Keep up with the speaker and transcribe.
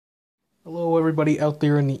everybody out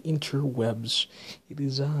there in the interwebs. It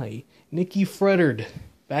is I, Nicky Freddard,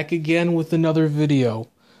 back again with another video.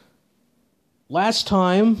 Last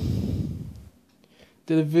time,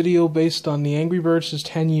 did a video based on the Angry Birds'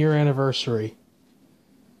 10-year anniversary.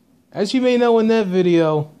 As you may know, in that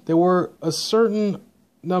video, there were a certain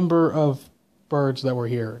number of birds that were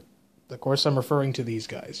here. Of course, I'm referring to these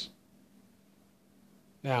guys.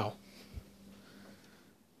 Now,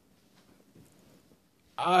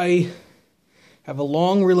 I have a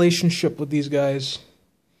long relationship with these guys.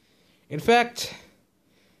 In fact,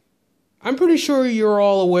 I'm pretty sure you're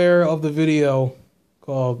all aware of the video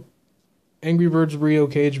called Angry Birds, Rio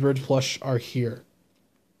Caged Birds, Plush are here.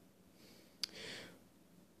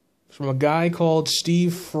 From a guy called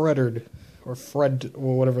Steve Freddard, or Fred,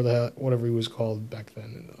 or whatever he was called back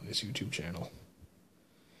then on his YouTube channel.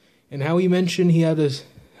 And how he mentioned that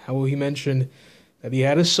he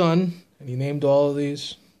had a son, and he named all of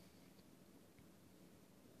these.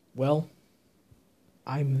 Well,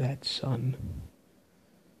 I'm that son.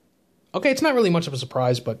 Okay, it's not really much of a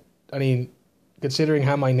surprise, but I mean, considering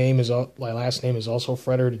how my last name is also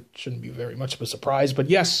Freddard, it shouldn't be very much of a surprise. But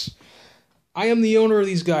yes, I am the owner of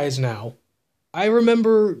these guys now. I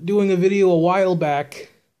remember doing a video a while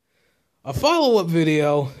back, a follow-up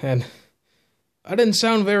video, and I didn't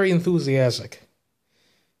sound very enthusiastic.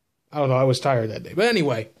 I don't know, I was tired that day. But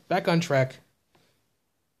anyway, back on track.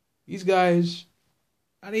 These guys,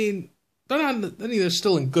 I mean, they're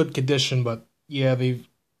still in good condition, but yeah, they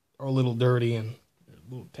are a little dirty, and their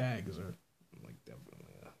little tags are like definitely.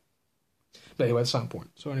 But anyway, that's not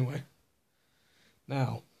important. So anyway,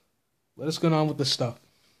 now let us go on with the stuff.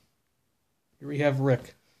 Here we have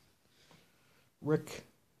Rick,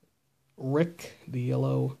 the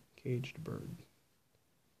yellow caged bird.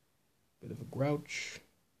 Bit of a grouch.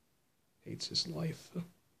 Hates his life.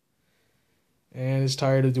 And is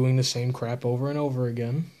tired of doing the same crap over and over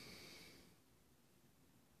again.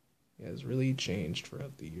 He has really changed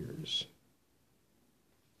throughout the years.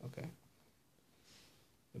 Okay.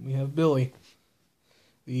 Then we have Billy.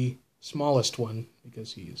 The smallest one,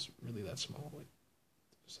 because he is really that small. Like,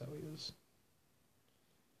 that's how he is.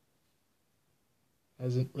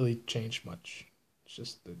 Hasn't really changed much. It's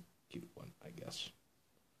just the cute one, I guess.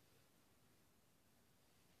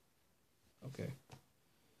 Okay.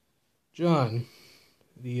 John,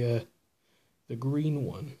 the green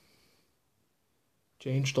one.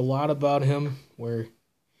 Changed a lot about him, where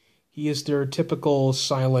he is their typical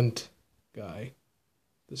silent guy.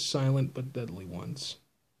 The silent but deadly ones.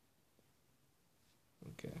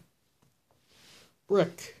 Okay.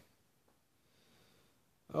 Brick.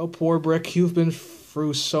 Oh, poor Brick, you've been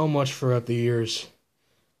through so much throughout the years.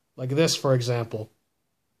 Like this, for example.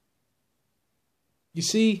 You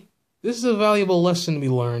see, this is a valuable lesson to be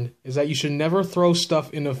learned, is that you should never throw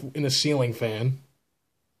stuff in a ceiling fan.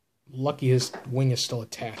 Lucky his wing is still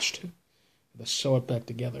attached. To sew it back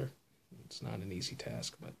together. It's not an easy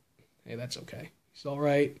task, but hey, that's okay. He's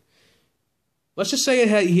alright. Let's just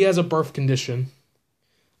say he has a birth condition.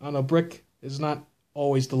 I don't know, Brick is not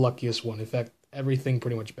always the luckiest one. In fact, everything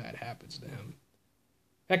pretty much bad happens to him.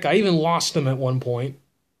 Heck, I even lost him at one point,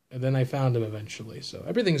 and then I found him eventually, so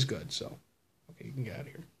everything's good, so. Okay, you can get out of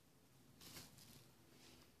here.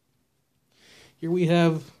 Here we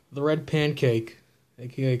have the red pancake,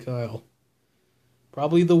 aka Kyle.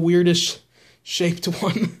 Probably the weirdest shaped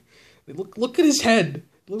one. Look at his head.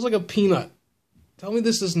 It looks like a peanut. Tell me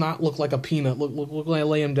this does not look like a peanut. Look when I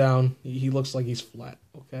lay him down. He looks like he's flat,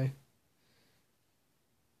 okay?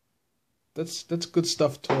 That's good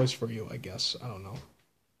stuff toys for you, I guess. I don't know.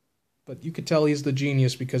 But you could tell he's the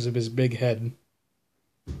genius because of his big head.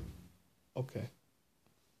 Okay.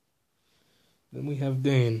 Then we have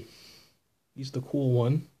Dane. He's the cool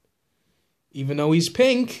one. Even though he's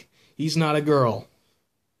pink, he's not a girl.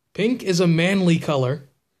 Pink is a manly color.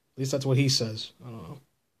 At least that's what he says. I don't know.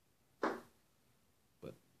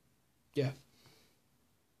 But, yeah.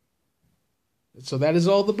 So that is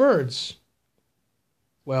all the birds.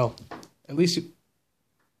 Well, at least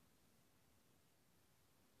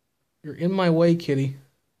you're in my way, kitty.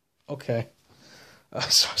 Okay.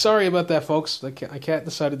 Sorry about that, folks. My cat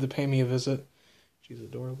decided to pay me a visit. She's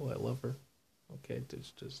adorable. I love her. Okay,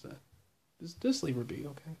 just leave her be,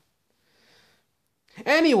 okay?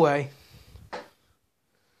 Anyway,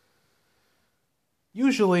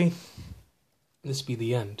 usually this be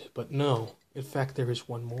the end, but no. In fact, there is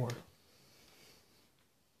one more.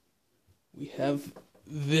 We have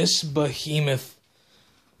this behemoth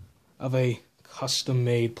of a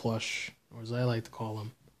custom-made plush, or as I like to call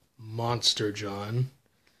him, Monster John.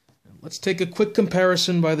 And let's take a quick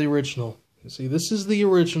comparison by the original. You see, this is the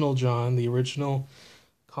original John, the original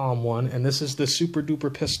calm one, and this is the super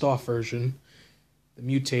duper pissed off version, the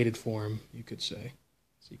mutated form, you could say.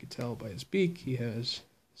 So you could tell by his beak, he has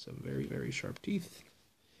some very, very sharp teeth.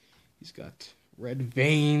 He's got red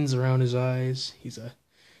veins around his eyes. He's a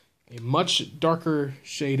much darker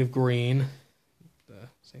shade of green. The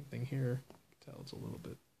same thing here. You can tell it's a little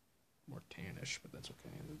bit more tannish, but that's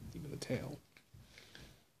okay. Even the tail.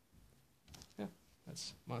 Yeah,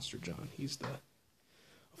 that's Monster John. He's a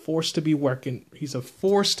force to be reckoned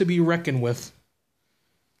with.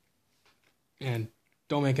 And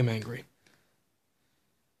don't make him angry.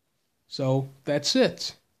 So that's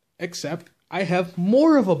it. Except I have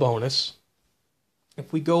more of a bonus.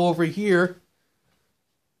 If we go over here,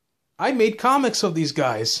 I made comics of these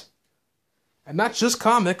guys. And not just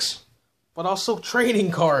comics, but also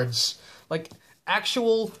trading cards. Like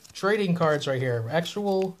actual trading cards right here.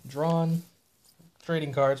 Actual drawn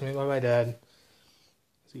trading cards made by my dad.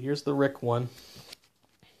 So here's the Rick one.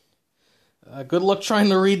 Good luck trying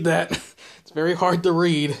to read that. It's very hard to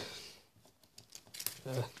read.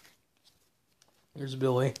 Here's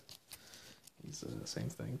Billy. He's the same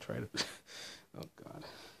thing. Try to... Oh, God.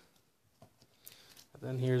 And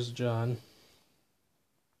then here's John.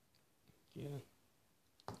 Yeah.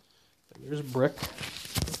 Then here's Brick.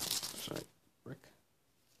 Sorry, Brick.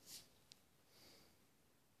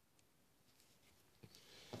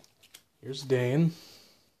 Here's Dane.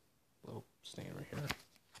 Little stain right here.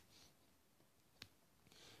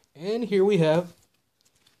 And here we have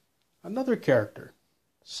another character,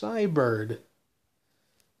 Cybird.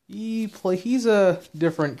 He's a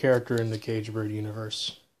different character in the Caged Bird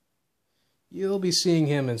universe. You'll be seeing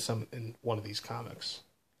him in one of these comics.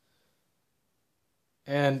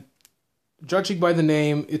 And judging by the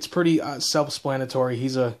name, it's pretty self-explanatory.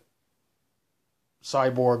 He's a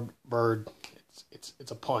cyborg bird.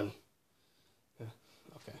 It's a pun. Yeah,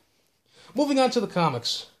 okay. Moving on to the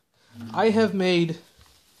comics. I have made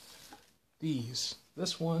these.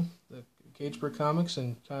 This one, the Caged Bird Comics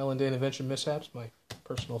and Kyle and Dane Adventure Mishaps, my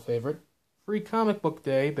personal favorite. Free comic book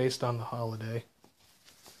day based on the holiday.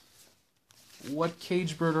 What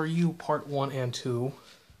Caged Bird Are You? Part 1 and 2.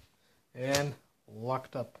 And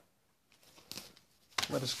Locked Up.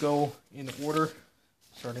 Let us go in order,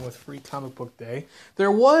 starting with Free Comic Book Day.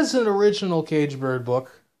 There was an original Caged Bird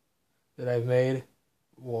book that I've made.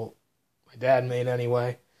 Well, my dad made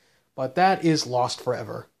anyway. But that is lost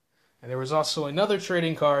forever. And there was also another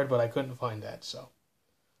trading card, but I couldn't find that, so.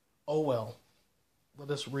 Oh well. Let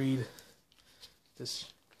us read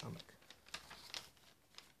this comic.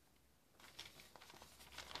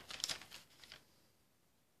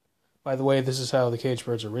 By the way, this is how the Caged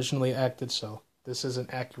Birds originally acted, so this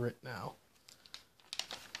isn't accurate now.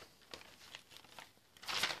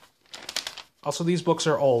 Also, these books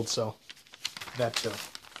are old, so that too.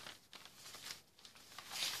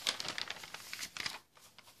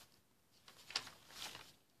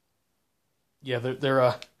 Yeah,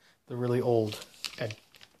 they're really old, and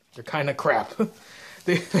they're kind of crap.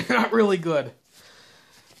 They're not really good.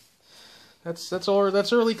 That's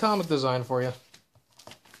early comic design for you.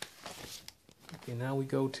 Okay, now we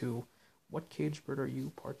go to What Caged Bird Are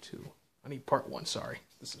You? Part 2. I need Part 1. Sorry,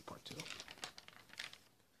 this is Part 2.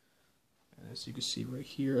 And as you can see right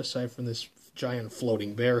here, aside from this giant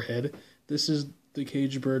floating bear head, this is the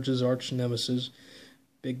Caged Birds' arch nemesis,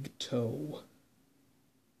 Big Toe.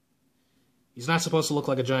 He's not supposed to look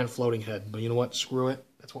like a giant floating head, but you know what? Screw it.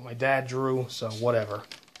 That's what my dad drew, so whatever.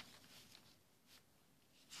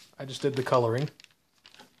 I just did the coloring.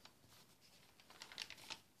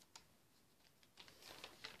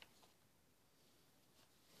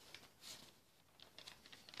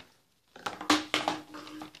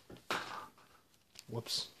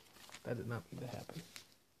 Whoops. That did not need to happen.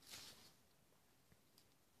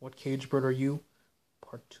 What Caged Bird Are You?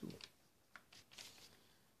 Part 2.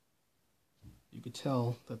 You could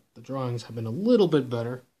tell that the drawings have been a little bit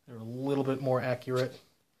better. They're a little bit more accurate.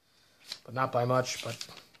 But not by much, but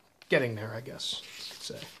getting there, I guess you could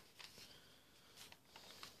say.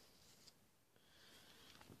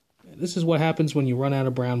 And this is what happens when you run out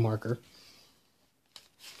of brown marker.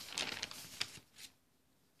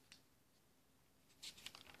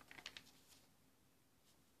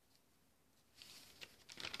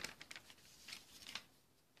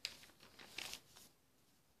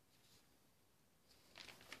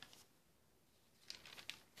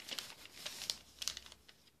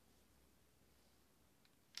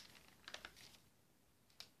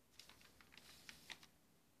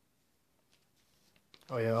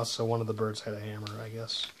 Oh yeah, also one of the birds had a hammer, I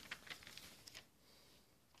guess.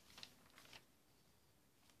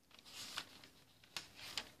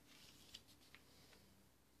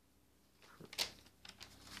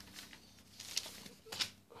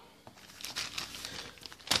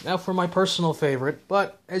 Now for my personal favorite,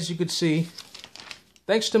 but as you could see,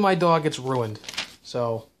 thanks to my dog, it's ruined.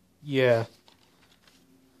 So, yeah.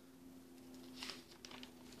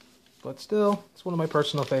 But still, it's one of my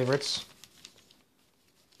personal favorites.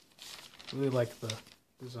 Really like the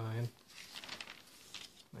design.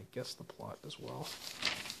 I guess the plot as well.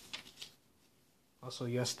 Also,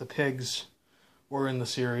 yes, the pigs were in the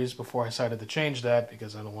series before I decided to change that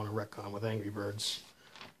because I don't want to retcon with Angry Birds.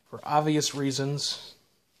 For obvious reasons.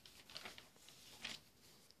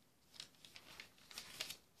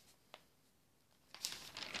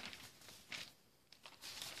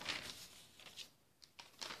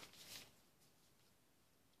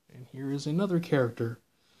 And here is another character.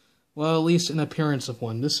 Well, at least an appearance of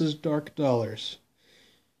one. This is Dark Dollars.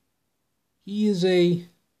 He is a...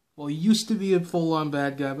 Well, he used to be a full-on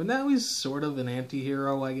bad guy, but now he's sort of an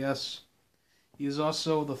anti-hero, I guess. He is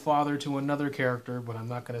also the father to another character, but I'm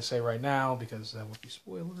not going to say right now because that would be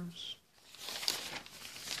spoilers.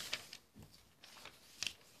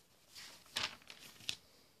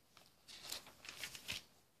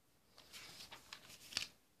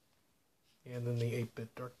 And then the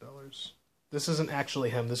 8-bit Dark Dollars. This isn't actually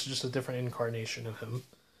him. This is just a different incarnation of him.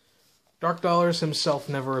 Dark Dollars himself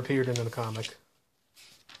never appeared in the comic.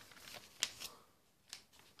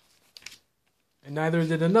 And neither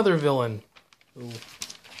did another villain, who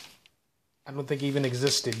I don't think even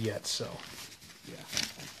existed yet, so yeah.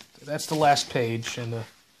 That's the last page, and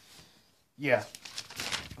yeah.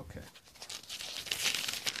 Okay.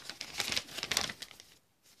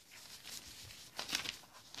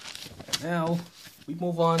 And now, we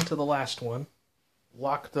move on to the last one,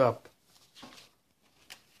 Locked Up.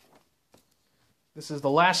 This is the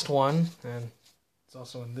last one, and it's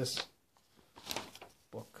also in this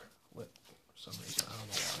book. For some reason, I don't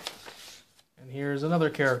know why. And here's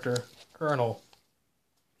another character, Colonel.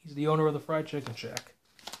 He's the owner of the fried chicken shack.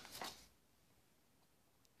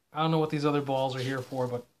 I don't know what these other balls are here for,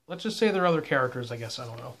 but let's just say they're other characters, I guess. I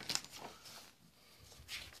don't know.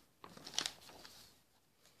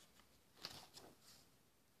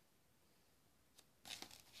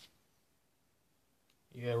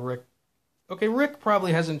 Yeah, Rick. Okay, Rick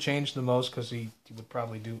probably hasn't changed the most because he would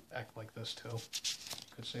probably act like this too.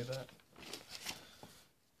 Could say that.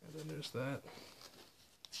 And then there's that.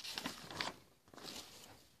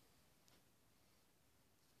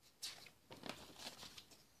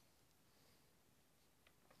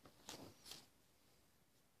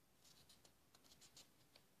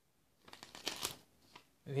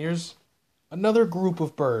 And here's another group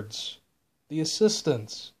of birds. The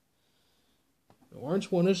assistants. The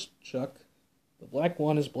orange one is Chuck. The black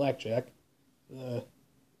one is Blackjack. The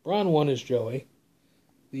brown one is Joey.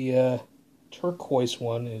 The turquoise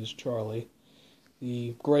one is Charlie.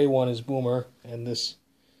 The gray one is Boomer. And this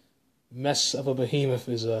mess of a behemoth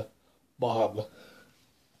is Bob.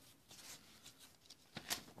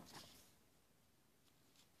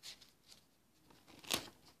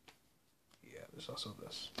 Yeah, there's also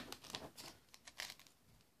this.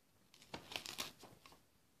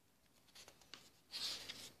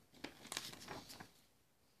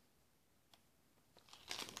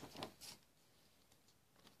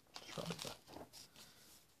 Probably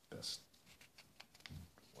the best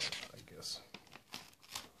one, I guess.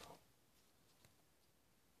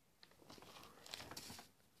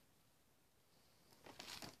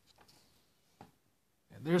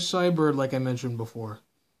 And there's Cybird, like I mentioned before.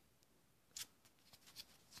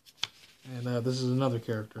 And this is another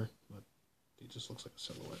character, but he just looks like a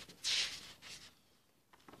silhouette.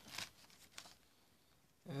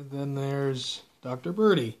 And then there's Dr.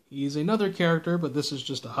 Birdie. He's another character, but this is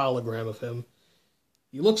just a hologram of him.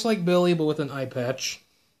 He looks like Billy, but with an eye patch.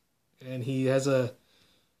 And he has a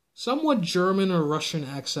somewhat German or Russian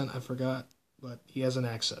accent, I forgot, but he has an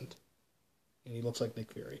accent. And he looks like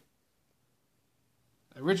Nick Fury.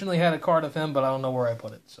 I originally had a card of him, but I don't know where I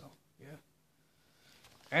put it, so yeah.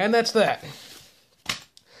 And that's that.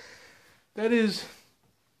 That is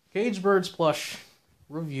Caged Birds Plush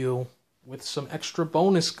review with some extra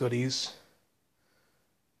bonus goodies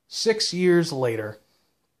 6 years later.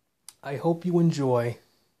 I hope you enjoy.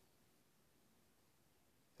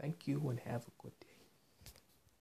 Thank you and have a good day.